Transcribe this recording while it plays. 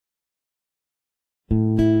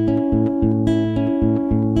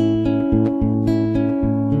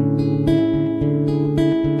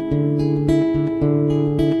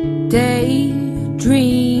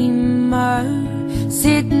Daydreamer,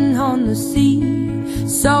 sitting on the sea,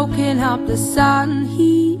 soaking up the sun.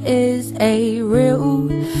 He is a real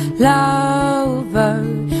lover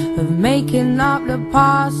of making up the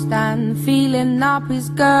past and feeling up his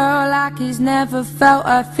girl like he's never felt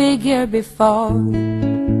a figure before.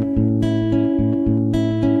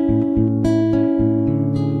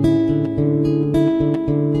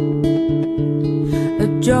 A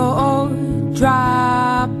jaw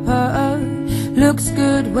dropper, looks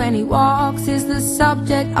good when he walks, is the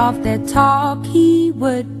subject of their talk. He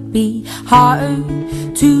would be hard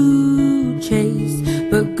to chase,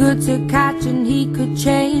 but good to catch, and he could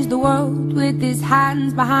change the world with his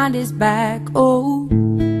hands behind his back. Oh,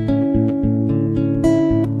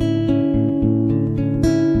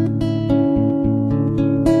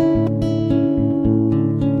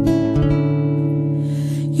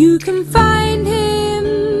 you can find him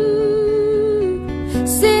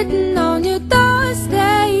sitting on your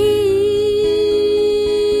doorstep,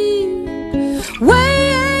 waiting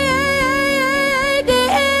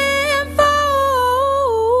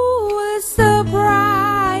for a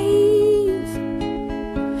surprise,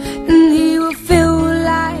 and he will feel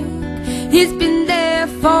like he's been there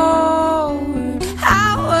for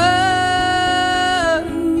hours,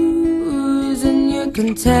 and you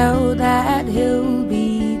can tell that he'll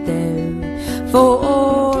be there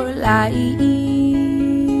for life.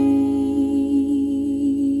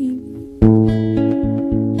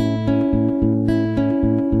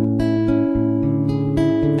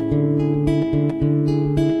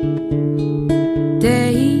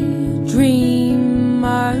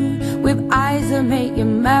 Daydreamer, with eyes that make you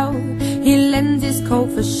melt, he lends his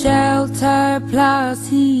coat for shelter, plus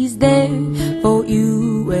he's there for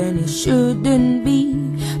you when he shouldn't be,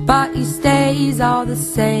 but he stays all the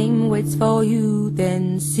same, waits for you,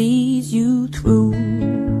 then sees you through.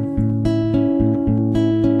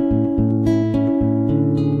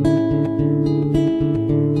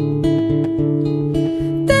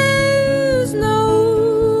 There's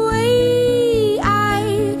no way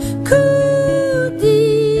I could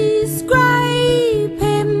describe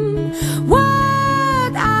him.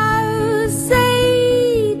 What I'll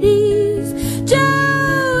say is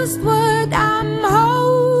just what I'm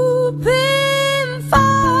hoping for.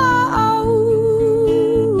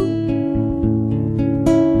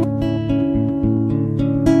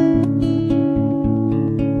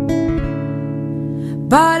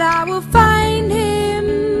 But I will find him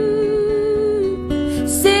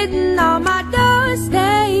sitting on my doorstep,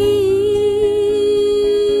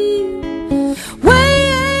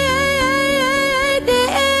 waiting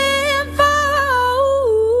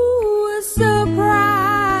for a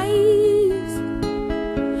surprise,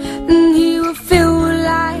 and he will feel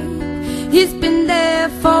like he's been there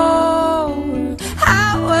for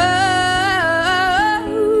hours,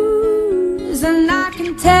 and I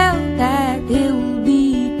can tell that he'll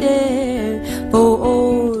be there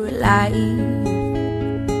for life,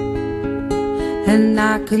 and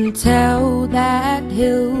I can tell that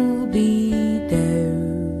he'll be there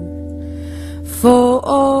for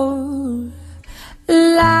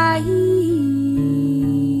life.